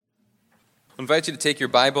I invite you to take your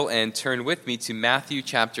Bible and turn with me to Matthew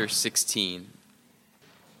chapter 16.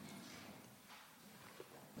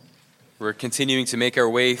 We're continuing to make our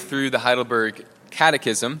way through the Heidelberg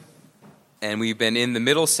Catechism, and we've been in the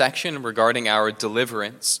middle section regarding our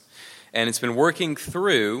deliverance. And it's been working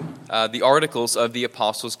through the articles of the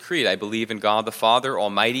Apostles' Creed. I believe in God the Father,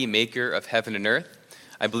 Almighty, maker of heaven and earth.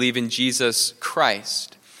 I believe in Jesus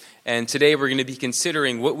Christ. And today we're going to be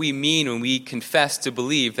considering what we mean when we confess to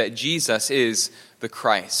believe that Jesus is the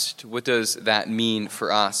Christ. What does that mean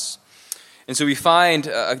for us? And so we find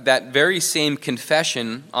that very same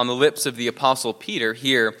confession on the lips of the Apostle Peter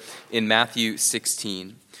here in Matthew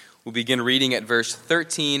 16. We'll begin reading at verse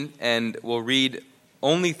 13, and we'll read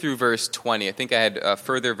only through verse 20. I think I had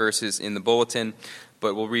further verses in the bulletin,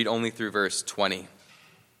 but we'll read only through verse 20.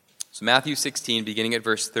 So Matthew 16, beginning at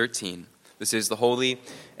verse 13. This is the holy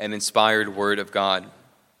and inspired word of God.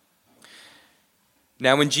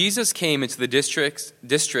 Now when Jesus came into the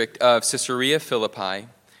district of Caesarea Philippi,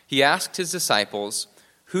 he asked his disciples,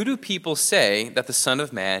 "Who do people say that the Son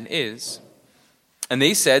of Man is?" And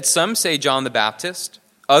they said, "Some say John the Baptist,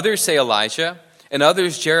 others say Elijah, and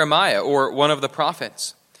others Jeremiah or one of the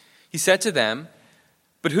prophets." He said to them,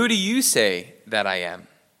 "But who do you say that I am?"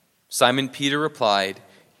 Simon Peter replied,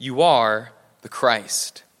 "You are the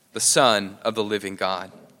Christ, the Son of the living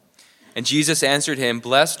God." And Jesus answered him,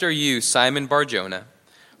 "Blessed are you, Simon Bar-Jonah,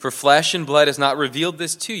 for flesh and blood has not revealed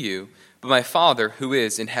this to you, but my Father who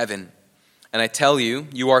is in heaven. And I tell you,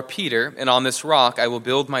 you are Peter, and on this rock I will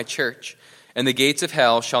build my church, and the gates of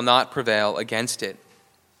hell shall not prevail against it.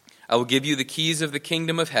 I will give you the keys of the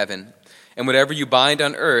kingdom of heaven, and whatever you bind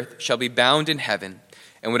on earth shall be bound in heaven,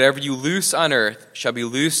 and whatever you loose on earth shall be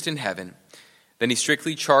loosed in heaven." Then he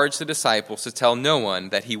strictly charged the disciples to tell no one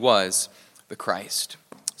that he was the Christ.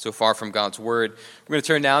 So far from God's word. We're going to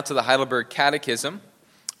turn now to the Heidelberg Catechism,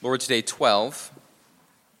 Lord's Day 12.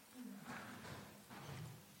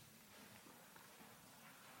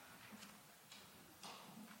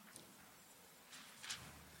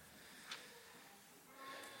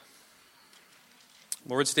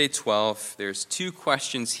 Lord's Day 12, there's two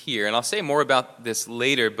questions here, and I'll say more about this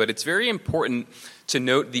later, but it's very important to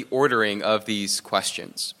note the ordering of these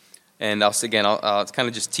questions. And I'll kind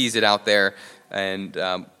of just tease it out there and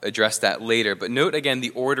address that later. But note again the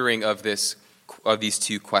ordering of these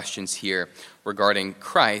two questions here regarding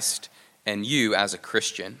Christ and you as a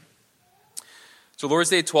Christian. So Lord's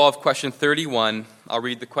Day 12, question 31, I'll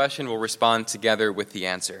read the question, we'll respond together with the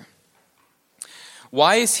answer.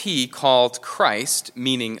 Why is he called Christ,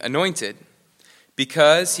 meaning anointed?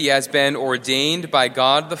 Because he has been ordained by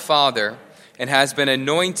God the Father and has been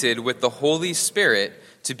anointed with the Holy Spirit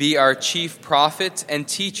to be our chief prophet and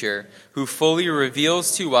teacher, who fully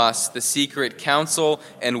reveals to us the secret counsel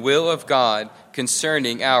and will of God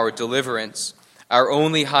concerning our deliverance. Our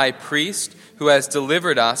only high priest, who has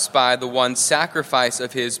delivered us by the one sacrifice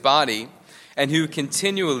of his body, and who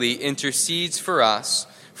continually intercedes for us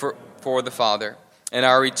for the Father. And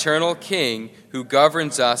our eternal King, who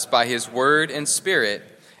governs us by his word and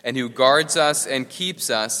spirit, and who guards us and keeps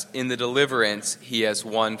us in the deliverance he has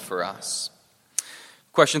won for us.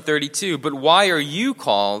 Question 32, but why are you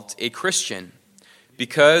called a Christian?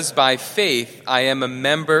 Because by faith I am a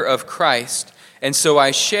member of Christ, and so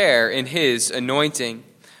I share in his anointing.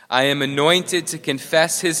 I am anointed to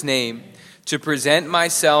confess his name, to present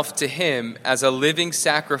myself to him as a living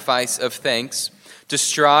sacrifice of thanks, to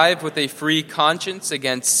strive with a free conscience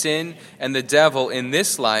against sin and the devil in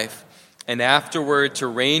this life, and afterward to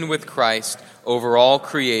reign with Christ over all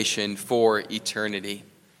creation for eternity.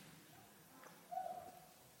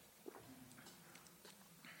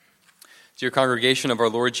 Dear congregation of our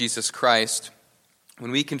Lord Jesus Christ,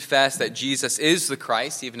 when we confess that Jesus is the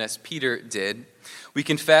Christ, even as Peter did, we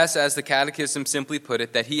confess, as the Catechism simply put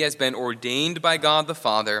it, that he has been ordained by God the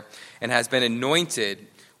Father and has been anointed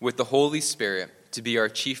with the Holy Spirit to be our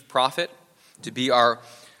chief prophet, to be our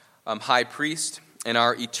high priest, and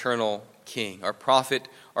our eternal King, our prophet,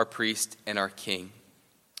 our priest, and our King.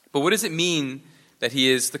 But what does it mean that he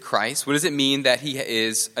is the Christ? What does it mean that he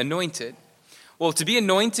is anointed? Well, to be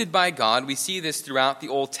anointed by God, we see this throughout the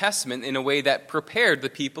Old Testament in a way that prepared the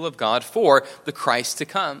people of God for the Christ to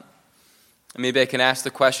come. And maybe I can ask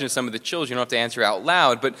the question to some of the children, you don't have to answer out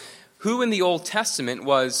loud, but who in the Old Testament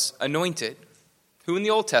was anointed? Who in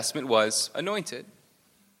the Old Testament was anointed?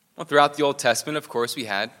 Well, throughout the Old Testament, of course, we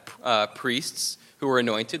had priests who were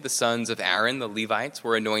anointed. The sons of Aaron, the Levites,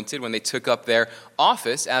 were anointed when they took up their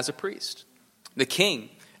office as a priest. The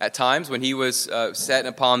king, at times when he was set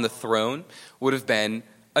upon the throne, would have been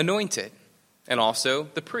anointed. And also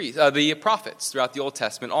the prophets throughout the Old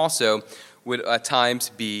Testament also would at times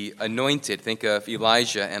be anointed. Think of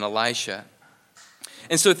Elijah and Elisha.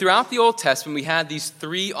 And so throughout the Old Testament, we had these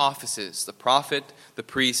three offices: the prophet, the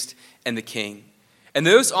priest, and the king. And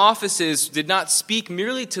those offices did not speak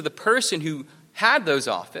merely to the person who had those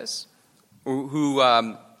offices, or who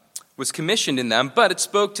was commissioned in them, but it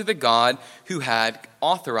spoke to the God who had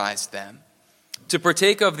authorized them. To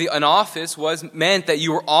partake of an office meant that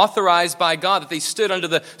you were authorized by God, that they stood under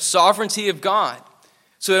the sovereignty of God.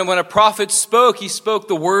 So that when a prophet spoke, he spoke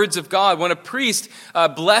the words of God. When a priest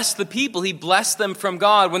blessed the people, he blessed them from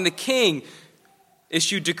God. When the king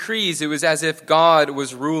issued decrees, it was as if God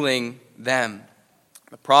was ruling them.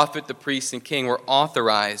 The prophet, the priest, and king were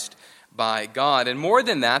authorized by God. And more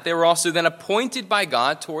than that, they were also then appointed by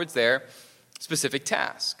God towards their specific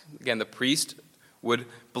task. Again, the priest would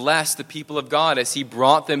bless the people of God as he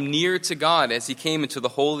brought them near to God, as he came into the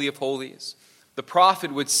Holy of Holies. The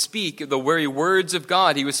prophet would speak the very words of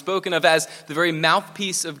God. He was spoken of as the very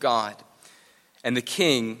mouthpiece of God. And the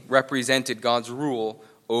king represented God's rule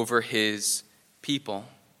over his people.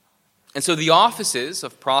 And so the offices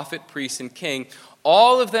of prophet, priest, and king,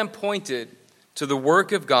 all of them pointed to the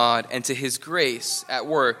work of God and to his grace at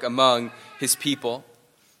work among his people.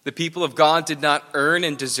 The people of God did not earn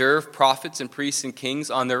and deserve prophets and priests and kings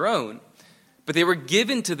on their own, but they were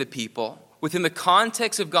given to the people within the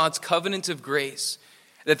context of God's covenant of grace,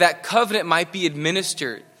 that covenant might be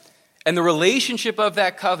administered. And the relationship of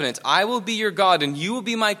that covenant, I will be your God and you will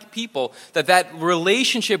be my people, that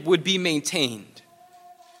relationship would be maintained.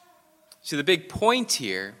 See, the big point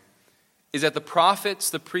here is that the prophets,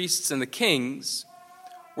 the priests, and the kings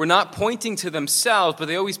were not pointing to themselves, but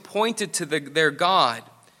they always pointed to their God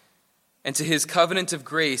and to his covenant of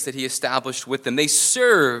grace that he established with them. They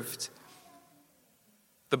served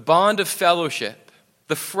the bond of fellowship,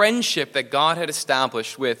 the friendship that God had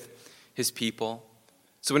established with his people.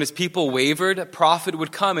 So when his people wavered, a prophet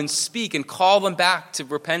would come and speak and call them back to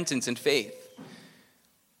repentance and faith.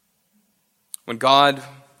 When God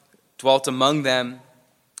dwelt among them,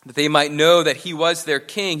 that they might know that he was their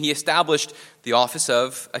king, he established the office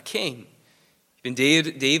of a king. Even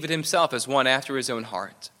David himself as one after his own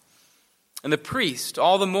heart. And the priest,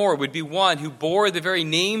 all the more, would be one who bore the very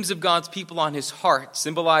names of God's people on his heart,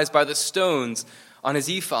 symbolized by the stones on his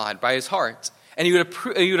ephod, by his heart. And he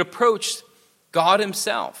would approach God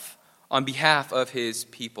himself on behalf of his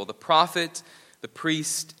people. The prophet, the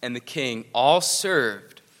priest, and the king all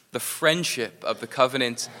served the friendship of the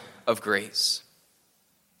covenant of grace.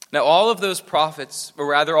 Now, all of those prophets, or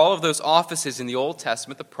rather all of those offices in the Old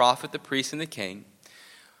Testament, the prophet, the priest, and the king,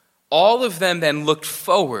 all of them then looked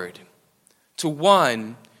forward to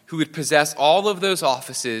one who would possess all of those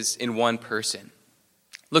offices in one person.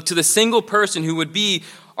 Look to the single person who would be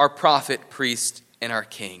our prophet, priest, and our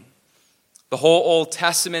king. The whole Old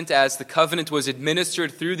Testament, as the covenant was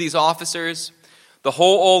administered through these officers, the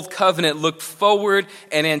whole Old Covenant looked forward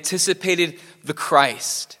and anticipated the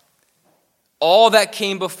Christ. All that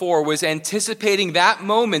came before was anticipating that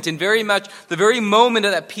moment, and very much the very moment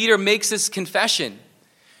that Peter makes this confession.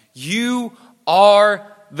 You are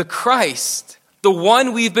the Christ, the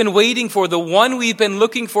one we've been waiting for, the one we've been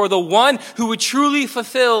looking for, the one who would truly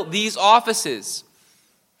fulfill these offices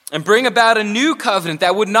and bring about a new covenant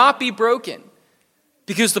that would not be broken.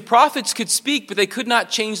 Because the prophets could speak, but they could not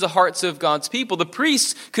change the hearts of God's people. The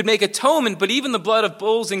priests could make atonement, but even the blood of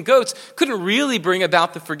bulls and goats couldn't really bring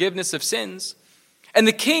about the forgiveness of sins. And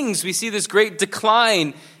the kings, we see this great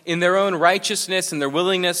decline in their own righteousness and their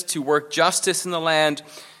willingness to work justice in the land.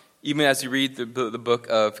 Even as you read the book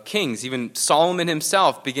of Kings, even Solomon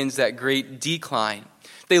himself begins that great decline.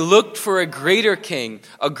 They looked for a greater king,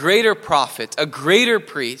 a greater prophet, a greater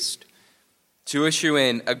priest to issue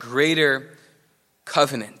in a greater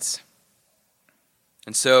covenant.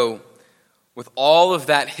 And so, with all of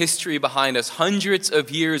that history behind us, hundreds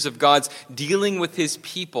of years of God's dealing with his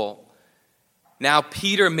people, now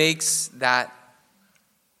Peter makes that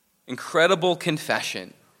incredible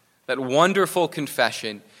confession, that wonderful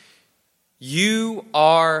confession. You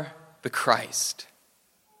are the Christ,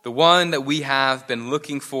 the one that we have been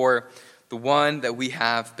looking for, the one that we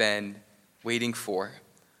have been waiting for,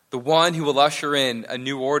 the one who will usher in a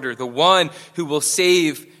new order, the one who will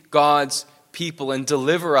save God's people and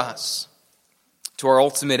deliver us to our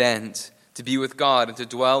ultimate end, to be with God and to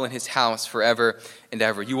dwell in his house forever and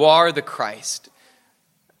ever. You are the Christ.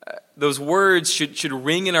 Those words should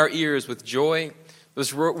ring in our ears with joy.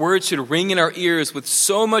 Those words should ring in our ears with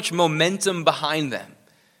so much momentum behind them,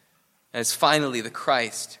 as finally the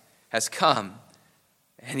Christ has come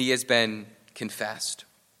and he has been confessed.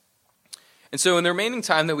 And so in the remaining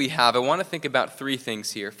time that we have, I want to think about three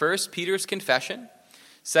things here. First, Peter's confession.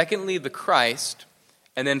 Secondly, the Christ.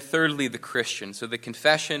 And then thirdly, the Christian. So the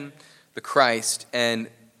confession, the Christ, and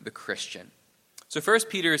the Christian. So first,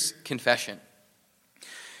 Peter's confession.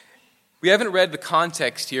 We haven't read the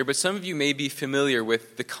context here, but some of you may be familiar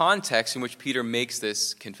with the context in which Peter makes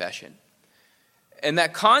this confession. And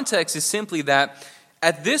that context is simply that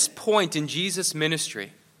at this point in Jesus'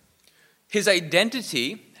 ministry, his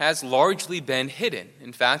identity has largely been hidden.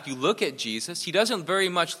 In fact, you look at Jesus, he doesn't very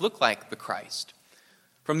much look like the Christ.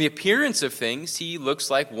 From the appearance of things, he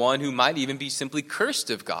looks like one who might even be simply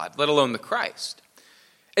cursed of God, let alone the Christ.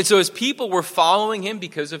 And so as people were following him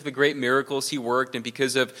because of the great miracles he worked and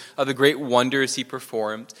because of the great wonders he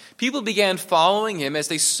performed, people began following him as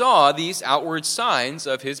they saw these outward signs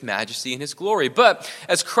of his majesty and his glory. But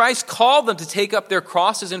as Christ called them to take up their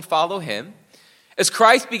crosses and follow him, as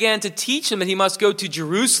Christ began to teach them that he must go to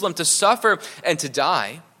Jerusalem to suffer and to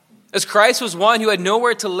die, as Christ was one who had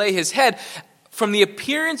nowhere to lay his head, from the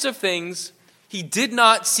appearance of things, he did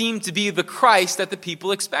not seem to be the Christ that the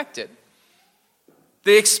people expected.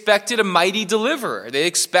 They expected a mighty deliverer. They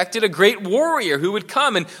expected a great warrior who would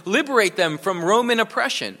come and liberate them from Roman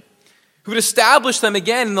oppression, who would establish them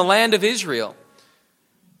again in the land of Israel.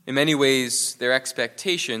 In many ways, their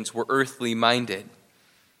expectations were earthly minded.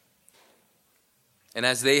 And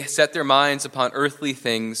as they set their minds upon earthly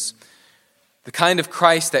things, the kind of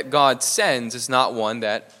Christ that God sends is not one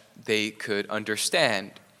that they could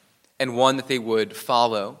understand and one that they would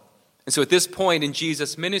follow. And so at this point in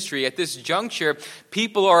Jesus' ministry, at this juncture,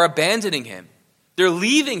 people are abandoning him. They're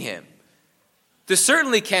leaving him. This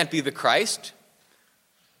certainly can't be the Christ.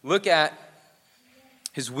 Look at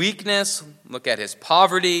his weakness. Look at his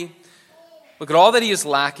poverty. Look at all that he is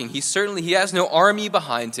lacking. He has no army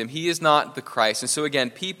behind him. He is not the Christ. And so again,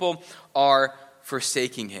 people are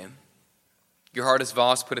forsaking him. Geerhardus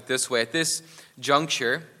Vos put it this way: at this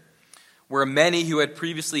juncture, where many who had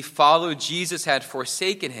previously followed Jesus had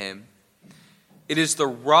forsaken him, it is the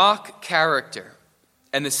rock character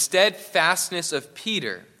and the steadfastness of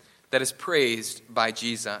Peter that is praised by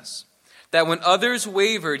Jesus. That when others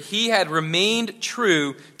wavered, he had remained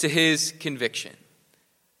true to his conviction.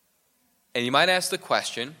 And you might ask the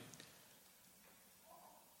question,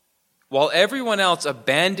 while everyone else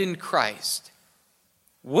abandoned Christ,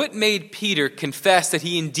 what made Peter confess that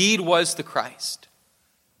he indeed was the Christ?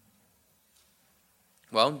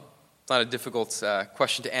 Well, it's not a difficult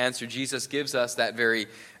question to answer. Jesus gives us that very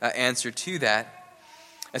answer to that.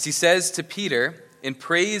 As he says to Peter, in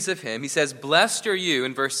praise of him, he says, "Blessed are you,"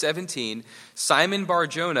 in verse 17, "Simon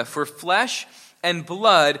Bar-Jonah, for flesh and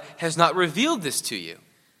blood has not revealed this to you."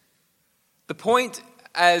 The point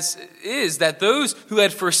is that those who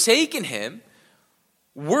had forsaken him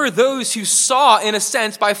were those who saw, in a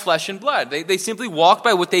sense, by flesh and blood. They simply walked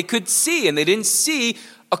by what they could see, and they didn't see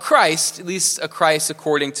a Christ, at least a Christ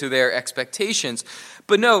according to their expectations.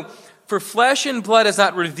 But no, for flesh and blood has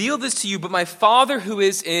not revealed this to you, but my Father who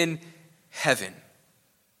is in heaven.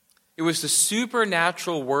 It was the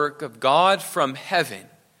supernatural work of God from heaven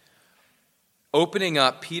opening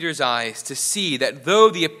up Peter's eyes to see that though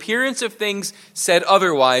the appearance of things said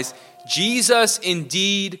otherwise, Jesus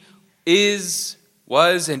indeed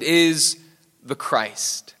was and is the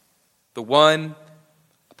Christ, the one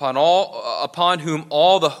upon whom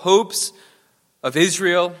all the hopes of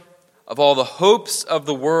Israel, of all the hopes of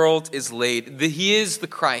the world is laid. He is the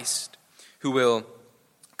Christ who will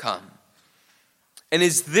come. And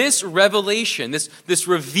is this revelation, this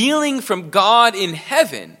revealing from God in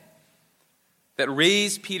heaven, that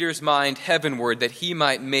raised Peter's mind heavenward that he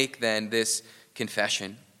might make then this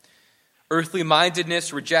confession. Earthly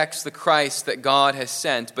mindedness rejects the Christ that God has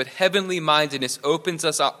sent, but heavenly mindedness opens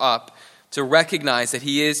us up to recognize that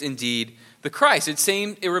he is indeed the Christ.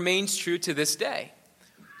 It remains true to this day.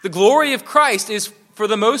 The glory of Christ is for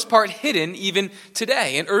the most part hidden even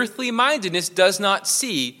today, and earthly mindedness does not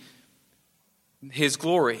see his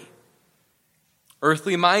glory.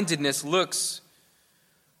 Earthly mindedness looks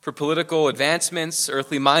for political advancements.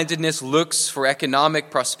 Earthly mindedness looks for economic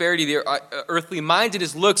prosperity. Earthly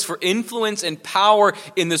mindedness looks for influence and power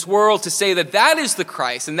in this world to say that that is the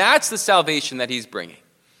Christ and that's the salvation that he's bringing.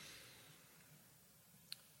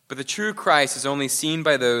 But the true Christ is only seen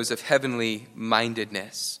by those of heavenly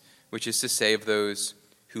mindedness, which is to say of those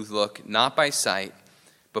who look not by sight,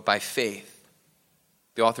 but by faith.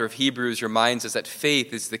 The author of Hebrews reminds us that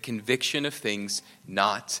faith is the conviction of things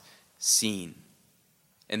not seen.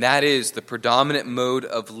 And that is the predominant mode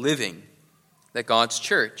of living that God's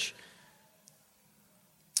church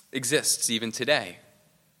exists even today.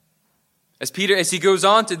 As he goes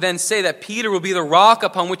on to then say that Peter will be the rock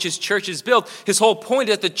upon which his church is built, his whole point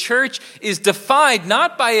is that the church is defined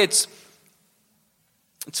not by its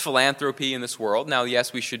It's philanthropy in this world. Now,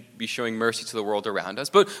 yes, we should be showing mercy to the world around us.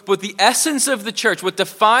 But the essence of the church, what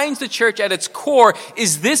defines the church at its core,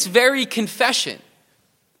 is this very confession.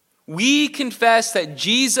 We confess that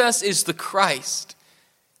Jesus is the Christ,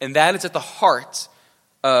 and that is at the heart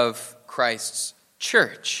of Christ's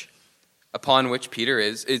church, upon which Peter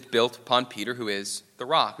is built upon Peter, who is the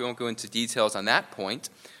rock. We won't go into details on that point.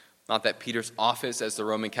 Not that Peter's office, as the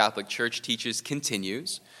Roman Catholic Church teaches,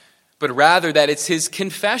 continues, but rather that it's his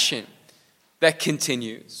confession that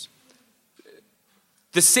continues.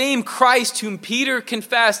 The same Christ whom Peter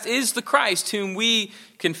confessed is the Christ whom we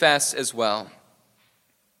confess as well.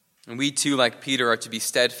 And we too, like Peter, are to be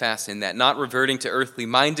steadfast in that, not reverting to earthly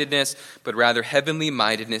mindedness, but rather heavenly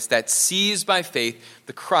mindedness that sees by faith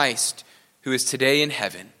the Christ who is today in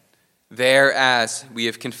heaven, there as we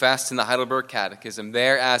have confessed in the Heidelberg Catechism,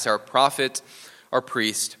 there as our prophet, our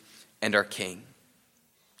priest, and our king.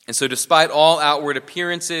 And so despite all outward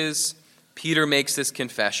appearances, Peter makes this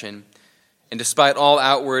confession. And despite all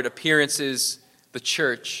outward appearances, the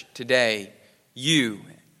church today, you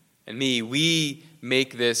and me, we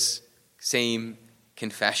make this same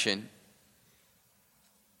confession.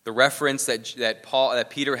 The reference that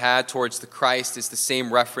Peter had towards the Christ is the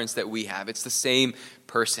same reference that we have. It's the same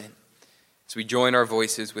person. So we join our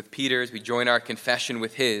voices with Peter's, we join our confession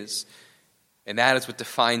with his, and that is what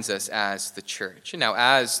defines us as the church. And now,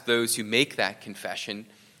 as those who make that confession,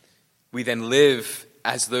 we then live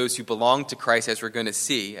as those who belong to Christ, as we're going to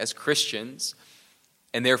see, as Christians,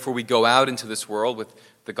 and therefore we go out into this world with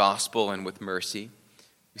the gospel and with mercy.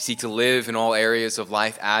 We seek to live in all areas of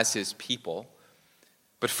life as his people.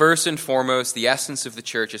 But first and foremost, the essence of the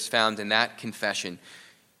church is found in that confession.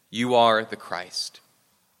 You are the Christ.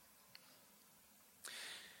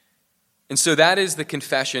 And so that is the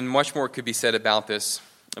confession. Much more could be said about this.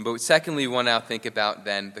 But secondly, we want to now think about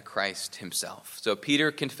then the Christ himself. So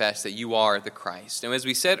Peter confessed that you are the Christ. And as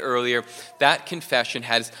we said earlier, that confession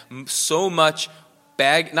has so much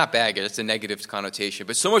not baggage, it's a negative connotation,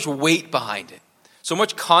 but so much weight behind it. So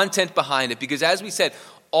much content behind it. Because as we said,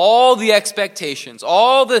 all the expectations,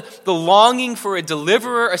 all the longing for a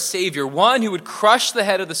deliverer, a savior, one who would crush the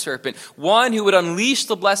head of the serpent, one who would unleash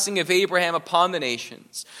the blessing of Abraham upon the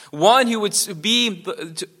nations, one who would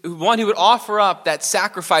offer up that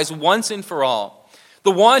sacrifice once and for all,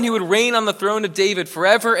 the one who would reign on the throne of David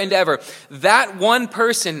forever and ever. That one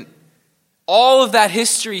person, all of that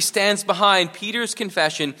history stands behind Peter's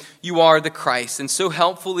confession, you are the Christ. And so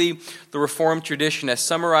helpfully, the Reformed tradition has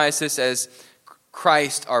summarized this as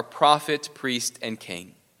Christ, our prophet, priest, and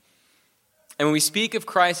king. And when we speak of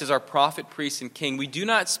Christ as our prophet, priest, and king, we do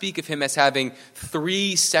not speak of him as having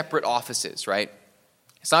three separate offices, right?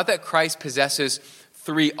 It's not that Christ possesses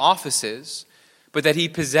three offices, but that he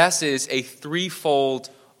possesses a threefold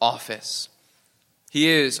office. He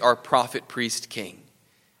is our prophet, priest, king.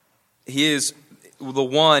 He is the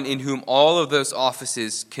one in whom all of those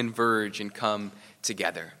offices converge and come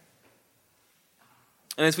together.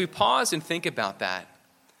 And as we pause and think about that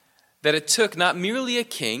it took not merely a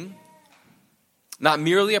king, not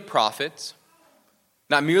merely a prophet,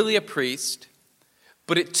 not merely a priest,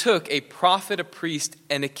 but it took a prophet, a priest,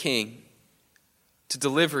 and a king to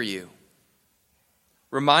deliver you.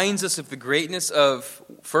 Reminds us of the greatness of,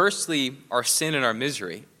 firstly, our sin and our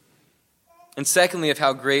misery, and secondly, of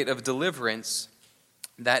how great of deliverance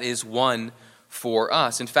that is won for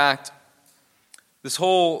us. In fact, this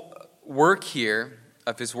whole work here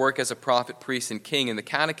of his work as a prophet, priest, and king in the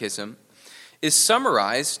Catechism is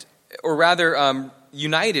summarized, or rather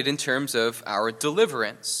united in terms of our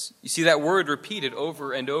deliverance. You see that word repeated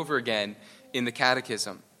over and over again in the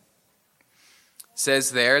Catechism. It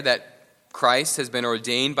says there that Christ has been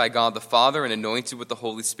ordained by God the Father and anointed with the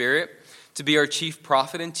Holy Spirit to be our chief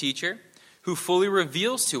prophet and teacher, who fully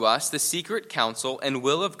reveals to us the secret counsel and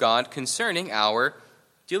will of God concerning our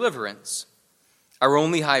deliverance. Our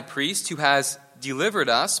only high priest, who has delivered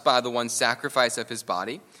us by the one sacrifice of his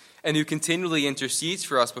body, and who continually intercedes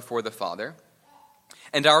for us before the Father,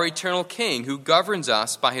 and our eternal King, who governs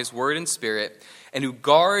us by his word and spirit, and who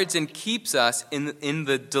guards and keeps us in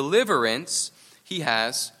the deliverance he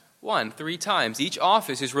has won. 3 times. Each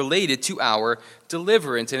office is related to our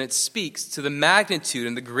deliverance, and it speaks to the magnitude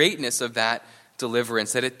and the greatness of that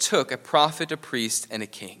deliverance, that it took a prophet, a priest, and a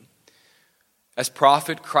king. As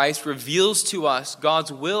prophet, Christ reveals to us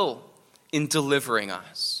God's will in delivering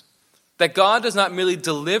us. That God does not merely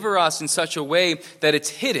deliver us in such a way that it's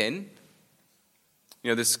hidden.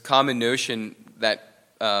 You know, this common notion that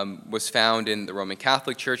was found in the Roman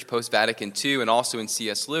Catholic Church post-Vatican II and also in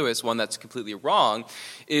C.S. Lewis, one that's completely wrong,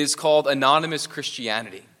 is called anonymous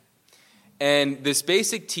Christianity. And this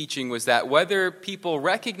basic teaching was that whether people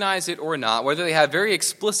recognize it or not, whether they have very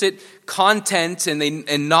explicit content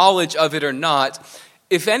and knowledge of it or not,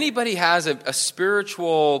 if anybody has a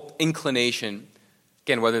spiritual inclination,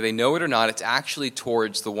 again, whether they know it or not, it's actually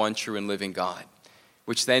towards the one true and living God,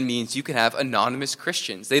 which then means you can have anonymous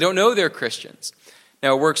Christians. They don't know they're Christians.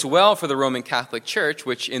 Now, it works well for the Roman Catholic Church,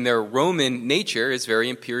 which in their Roman nature is very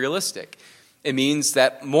imperialistic. It means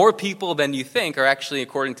that more people than you think are actually,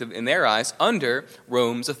 according to, in their eyes, under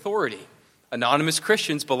Rome's authority. Anonymous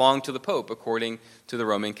Christians belong to the Pope, according to the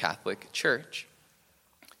Roman Catholic Church.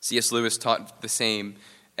 C.S. Lewis taught the same,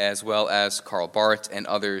 as well as Karl Barth and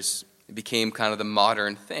others. It became kind of the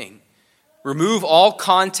modern thing. Remove all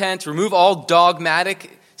content, remove all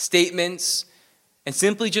dogmatic statements, and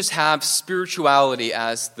simply just have spirituality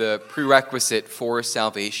as the prerequisite for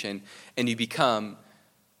salvation, and you become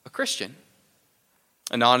a Christian.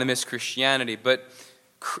 Anonymous Christianity, but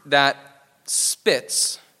that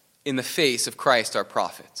spits in the face of Christ our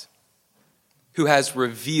prophet, who has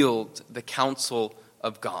revealed the counsel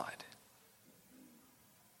of God.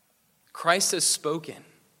 Christ has spoken.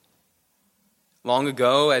 Long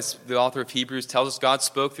ago, as the author of Hebrews tells us, God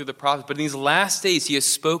spoke through the prophets, but in these last days he has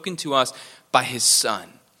spoken to us by his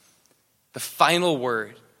Son, the final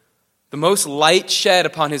word, the most light shed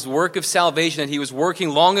upon his work of salvation that he was working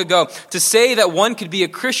long ago. To say that one could be a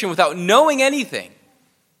Christian without knowing anything,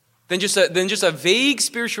 then just a vague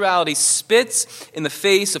spirituality spits in the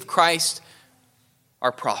face of Christ,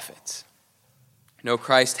 our prophet. No,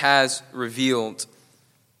 Christ has revealed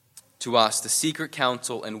to us the secret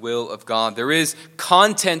counsel and will of God. There is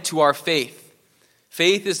content to our faith.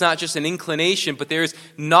 Faith is not just an inclination, but there is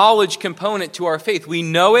knowledge component to our faith. We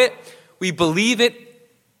know it, we believe it,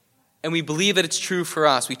 and we believe that it's true for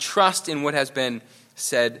us. We trust in what has been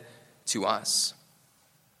said to us.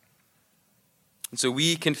 And so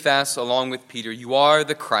we confess, along with Peter, you are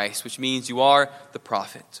the Christ, which means you are the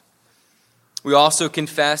prophet. We also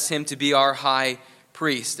confess him to be our high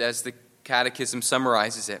priest, as the Catechism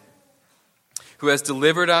summarizes it, who has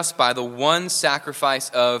delivered us by the one sacrifice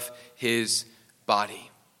of his body.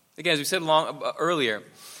 Again, as we said earlier,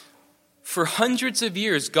 for hundreds of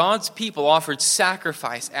years, God's people offered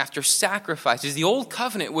sacrifice after sacrifice. The old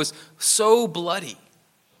covenant was so bloody.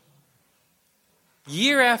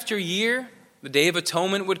 Year after year, the Day of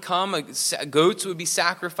Atonement would come, goats would be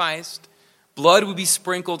sacrificed, blood would be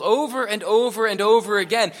sprinkled over and over and over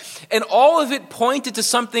again. And all of it pointed to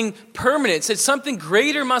something permanent. It said something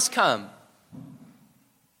greater must come.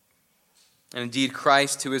 And indeed,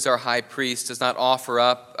 Christ, who is our high priest, does not offer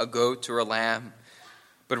up a goat or a lamb,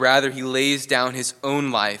 but rather he lays down his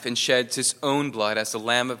own life and sheds his own blood as the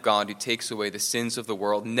Lamb of God who takes away the sins of the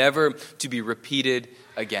world, never to be repeated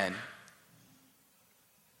again.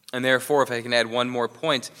 And therefore, if I can add one more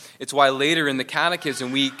point, it's why later in the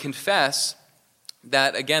Catechism we confess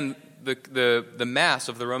that, again, the Mass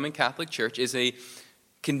of the Roman Catholic Church is a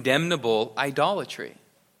condemnable idolatry.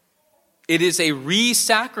 It is a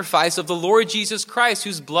re-sacrifice of the Lord Jesus Christ,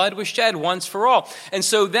 whose blood was shed once for all. And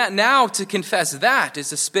so that now to confess that is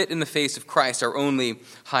to spit in the face of Christ, our only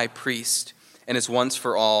high priest, and his once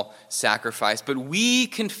for all sacrifice. But we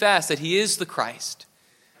confess that he is the Christ,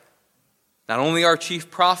 not only our chief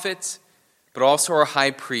prophet, but also our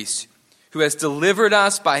high priest, who has delivered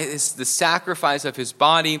us by the sacrifice of his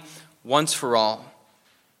body once for all,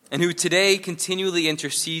 and who today continually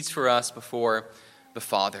intercedes for us before the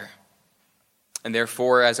Father. And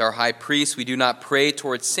therefore, as our high priest, we do not pray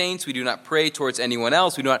towards saints, we do not pray towards anyone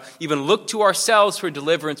else, we do not even look to ourselves for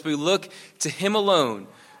deliverance, but we look to him alone,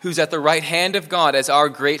 who's at the right hand of God as our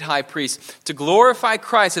great high priest. To glorify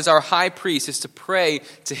Christ as our high priest is to pray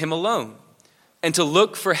to him alone, and to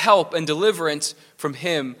look for help and deliverance from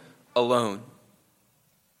him alone.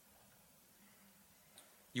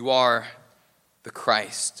 You are the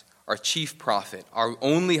Christ, our chief prophet, our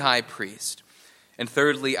only high priest, and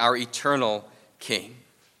thirdly, our eternal King.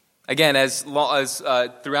 Again, as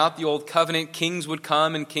throughout the Old Covenant, kings would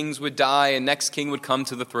come and kings would die, and next king would come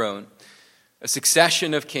to the throne. A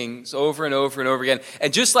succession of kings over and over and over again.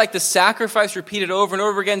 And just like the sacrifice repeated over and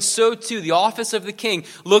over again, so too the office of the king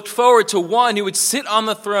looked forward to one who would sit on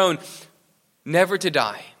the throne, never to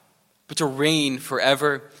die, but to reign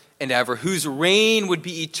forever and ever, whose reign would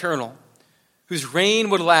be eternal, whose reign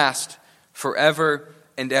would last forever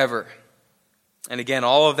and ever. And again,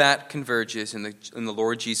 all of that converges in the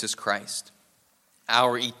Lord Jesus Christ,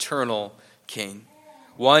 our eternal King.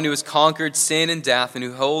 One who has conquered sin and death and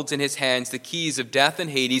who holds in his hands the keys of death and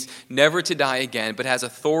Hades, never to die again, but has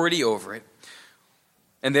authority over it.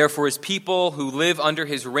 And therefore his people who live under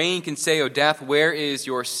his reign can say, O death, where is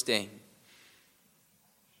your sting?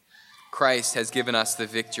 Christ has given us the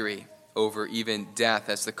victory over even death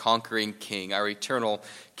as the conquering king, our eternal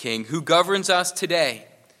king, who governs us today,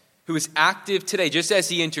 who is active today. Just as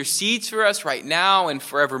he intercedes for us right now and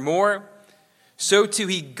forevermore, so too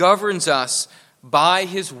he governs us by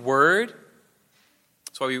his word.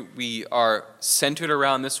 That's why we are centered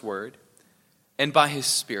around this word, and by his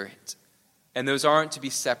Spirit. And those aren't to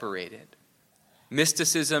be separated.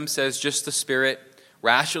 Mysticism says just the Spirit.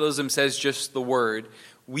 Rationalism says just the word.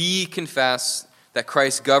 We confess that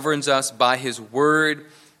Christ governs us by his word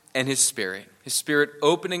and his Spirit. His Spirit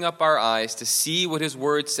opening up our eyes to see what his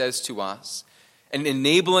word says to us, and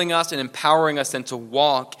enabling us and empowering us then to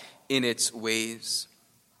walk in its ways.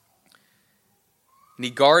 And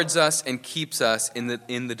he guards us and keeps us in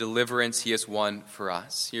the deliverance he has won for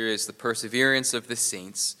us. Here is the perseverance of the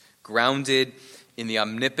saints, grounded in the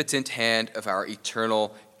omnipotent hand of our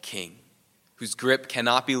eternal King, whose grip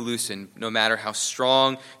cannot be loosened, no matter how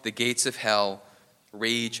strong the gates of hell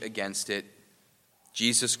rage against it.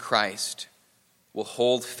 Jesus Christ will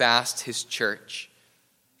hold fast his church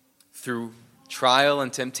through trial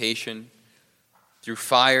and temptation, through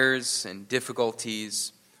fires and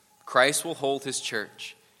difficulties. Christ will hold his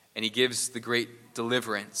church, and he gives the great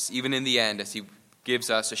deliverance, even in the end, as he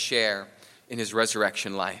gives us a share in his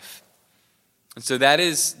resurrection life. And so that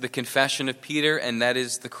is the confession of Peter, and that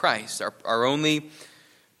is the Christ, our only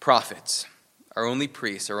prophet, our only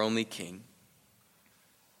priest, our only king.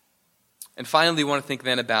 And finally, we want to think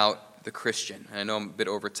then about the Christian. And I know I'm a bit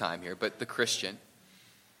over time here, but the Christian.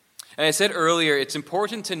 And I said earlier, it's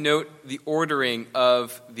important to note the ordering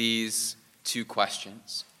of these two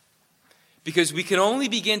questions. Because we can only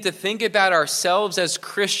begin to think about ourselves as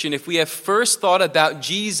Christian if we have first thought about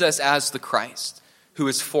Jesus as the Christ, who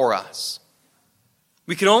is for us.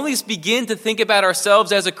 We can only begin to think about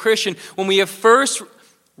ourselves as a Christian when we have first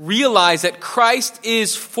realized that Christ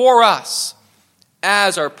is for us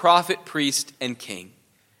as our prophet, priest, and king.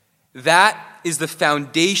 That is the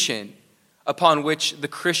foundation upon which the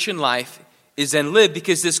Christian life is then lived,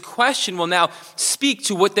 because this question will now speak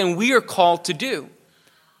to what then we are called to do.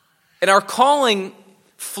 And our calling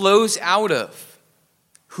flows out of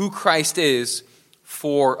who Christ is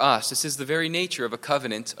for us. This is the very nature of a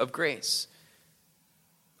covenant of grace.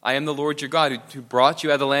 I am the Lord your God who brought you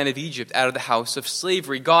out of the land of Egypt, out of the house of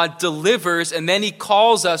slavery. God delivers, and then he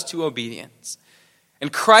calls us to obedience.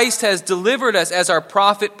 And Christ has delivered us as our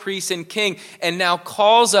prophet, priest, and king, and now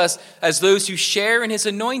calls us as those who share in his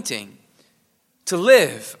anointing to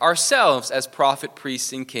live ourselves as prophet,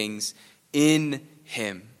 priests, and kings in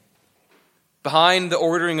him. Behind the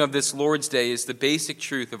ordering of this Lord's Day is the basic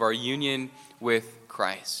truth of our union with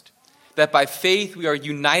Christ. That by faith we are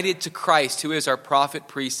united to Christ, who is our prophet,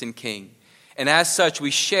 priest, and king. And as such, we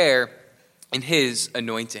share in his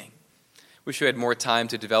anointing. Wish we had more time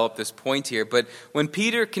to develop this point here. But when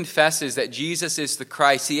Peter confesses that Jesus is the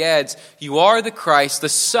Christ, he adds, "You are the Christ, the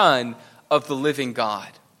Son of the living God."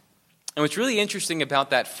 And what's really interesting about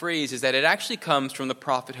that phrase is that it actually comes from the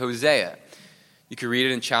prophet Hosea. You can read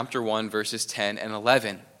it in chapter 1, verses 10 and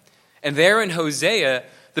 11. And there in Hosea,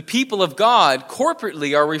 the people of God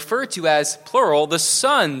corporately are referred to as, plural, the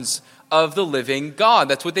sons of the living God.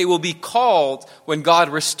 That's what they will be called when God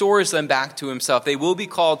restores them back to himself. They will be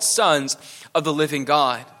called sons of the living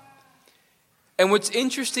God. And what's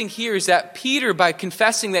interesting here is that Peter, by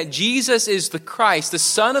confessing that Jesus is the Christ, the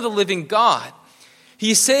Son of the living God,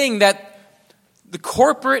 he's saying that the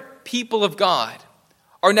corporate people of God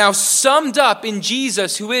are now summed up in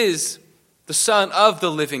Jesus, who is the Son of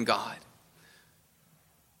the living God.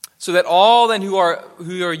 So that all then who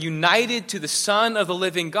are united to the Son of the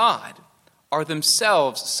living God are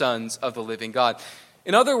themselves sons of the living God.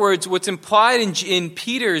 In other words, what's implied in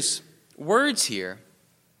Peter's words here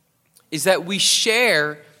is that we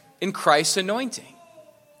share in Christ's anointing.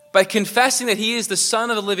 By confessing that he is the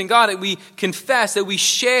Son of the living God, we confess that we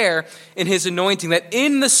share in his anointing, that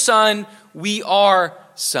in the Son we are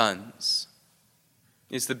sons,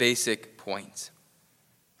 is the basic point.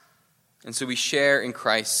 And so we share in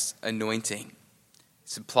Christ's anointing.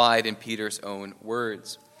 It's implied in Peter's own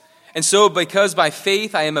words. And so because by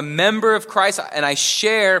faith I am a member of Christ and I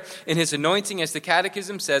share in his anointing, as the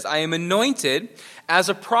Catechism says, I am anointed as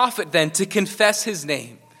a prophet then to confess his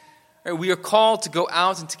name. Right? We are called to go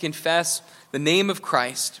out and to confess the name of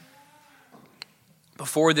Christ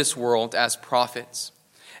before this world as prophets.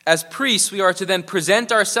 As priests, we are to then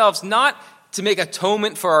present ourselves not to make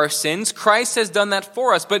atonement for our sins. Christ has done that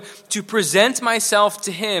for us, but to present myself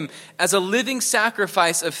to him as a living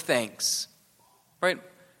sacrifice of thanks. Right?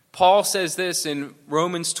 Paul says this in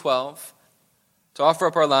Romans 12, to offer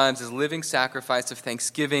up our lives as a living sacrifice of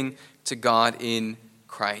thanksgiving to God in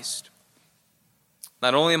Christ.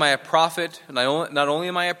 Not only am I a prophet, not only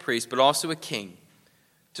am I a priest, but also a king,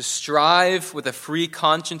 to strive with a free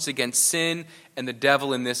conscience against sin and the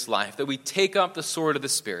devil in this life, that we take up the sword of the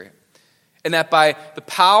Spirit, and that by the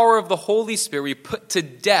power of the Holy Spirit we put to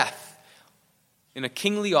death in a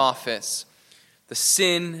kingly office the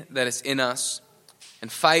sin that is in us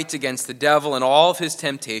and fight against the devil and all of his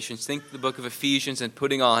temptations. Think of the book of Ephesians and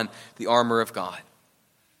putting on the armor of God.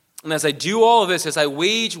 And as I do all of this, as I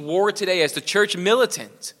wage war today as the church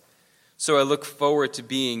militant, so I look forward to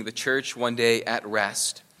being the church one day at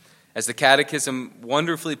rest. As the Catechism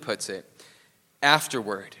wonderfully puts it,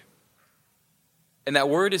 afterward. And that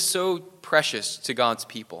word is so precious to God's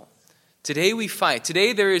people. Today we fight.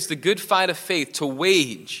 Today there is the good fight of faith to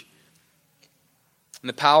wage in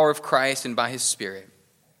the power of Christ and by his Spirit.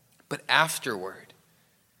 But afterward,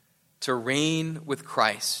 to reign with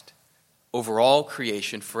Christ over all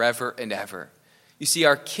creation forever and ever. You see,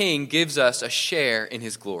 our King gives us a share in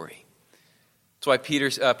his glory. That's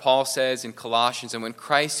why Paul says in Colossians, and when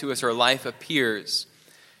Christ, who is our life, appears,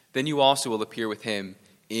 then you also will appear with him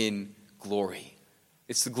in glory.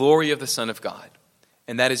 It's the glory of the Son of God.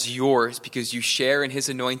 And that is yours because you share in his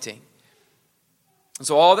anointing. And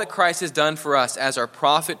so all that Christ has done for us as our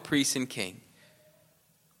prophet, priest, and king,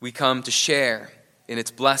 we come to share in its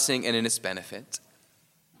blessing and in its benefit.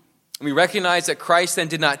 And we recognize that Christ then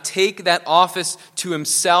did not take that office to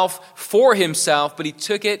himself for himself, but he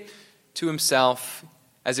took it to himself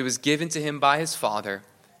as it was given to him by his Father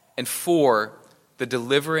and for the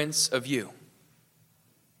deliverance of you,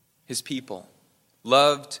 his people,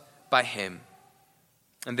 loved by him.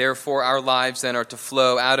 And therefore our lives then are to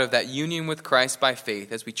flow out of that union with Christ by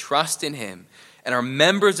faith as we trust in him and are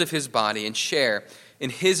members of his body and share in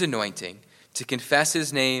his anointing to confess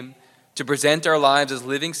his name, to present our lives as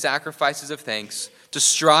living sacrifices of thanks, to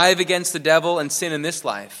strive against the devil and sin in this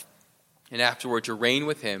life, and afterward to reign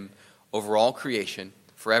with him over all creation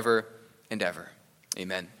forever and ever.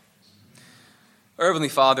 Amen. Our Heavenly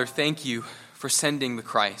Father, thank you for sending the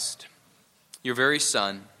Christ, your very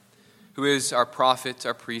Son, who is our prophet,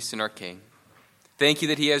 our priest, and our king. Thank you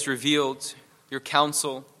that he has revealed your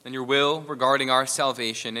counsel and your will regarding our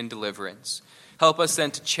salvation and deliverance. Help us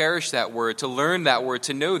then to cherish that word, to learn that word,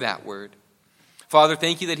 to know that word. Father,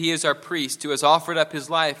 thank you that he is our priest who has offered up his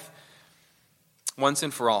life once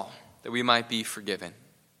and for all, that we might be forgiven.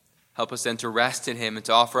 Help us then to rest in him and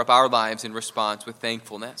to offer up our lives in response with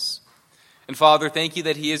thankfulness. And Father, thank you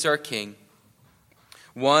that he is our king,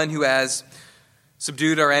 one who has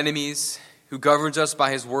subdued our enemies, who governs us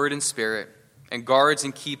by his word and spirit, and guards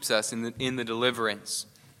and keeps us in the deliverance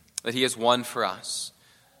that he has won for us.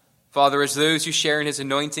 Father, as those who share in his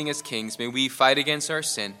anointing as kings, may we fight against our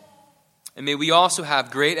sin. And may we also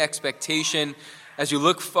have great expectation as you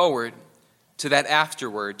look forward to that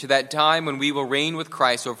afterward, to that time when we will reign with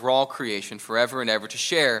Christ over all creation forever and ever, to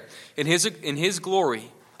share in his glory,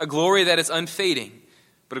 a glory that is unfading,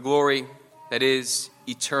 but a glory that is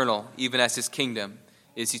eternal, even as his kingdom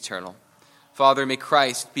is eternal. Father, may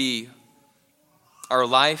Christ be our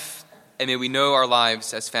life, and may we know our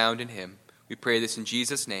lives as found in him. We pray this in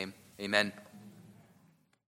Jesus' name. Amen.